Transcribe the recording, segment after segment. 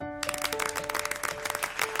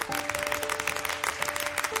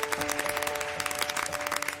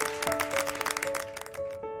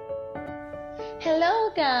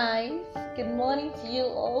morning to you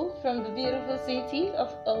all from the beautiful city of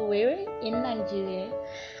Owerri in Nigeria.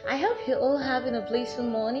 I hope you're all having a blissful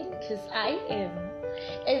morning because I am.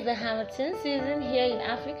 It's the Hamilton season here in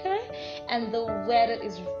Africa and the weather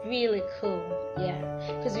is really cool. Yeah,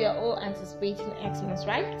 because we are all anticipating Xmas,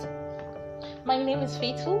 right? My name is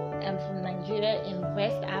Faithful. I'm from Nigeria in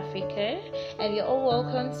West Africa and you're all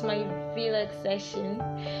welcome to my vlog session.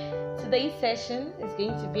 Today's session is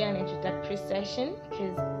going to be an introductory session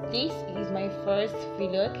because this is my first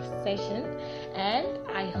vlog session and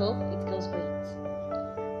I hope it goes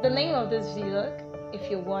great. The name of this vlog, if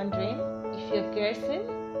you're wondering, if you're guessing,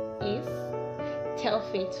 is Tell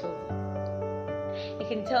Faithful. You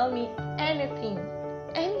can tell me anything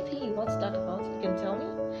you want to talk about, you can tell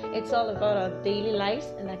me. It's all about our daily lives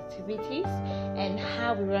and activities and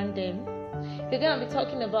how we run them. We're going to be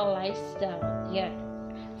talking about lifestyle,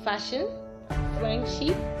 fashion,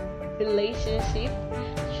 friendship, relationship,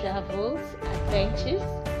 travels, adventures,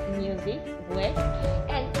 music, work,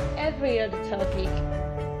 and every other topic.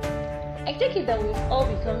 I take it that we've all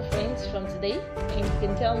become friends from today, and you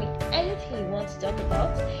can tell me anything you want to talk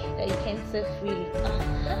about that you can say freely.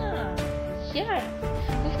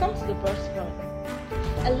 We've come to the first part.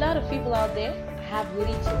 A lot of people out there have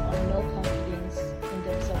little or no confidence in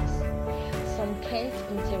themselves. Some can't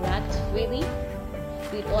interact freely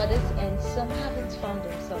with others and some haven't found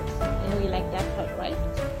themselves. You like that part, right?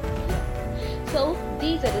 So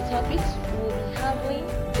these are the topics we'll be having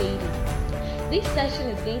daily. This session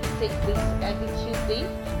is going to take place every Tuesday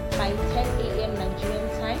by 10 a.m. Nigerian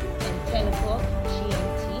time and 10 o'clock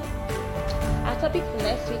GMT. Our topic for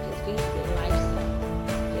next week is going to be lifestyle.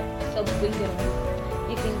 So bring it on.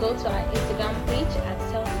 You can go to our Instagram page at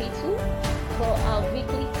Self-Faithful for our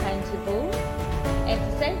weekly timetable and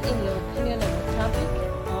to send in your opinion on the topic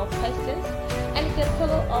or questions, and you can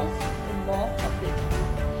follow us for more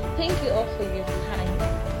updates. Thank you all for your time.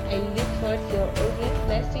 I look forward to your audience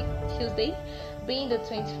next week, Tuesday, being the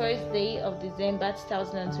 21st day of December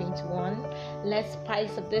 2021. Let's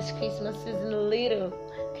spice up this Christmas season a little,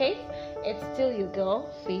 okay? It's still your girl,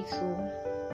 Faithful.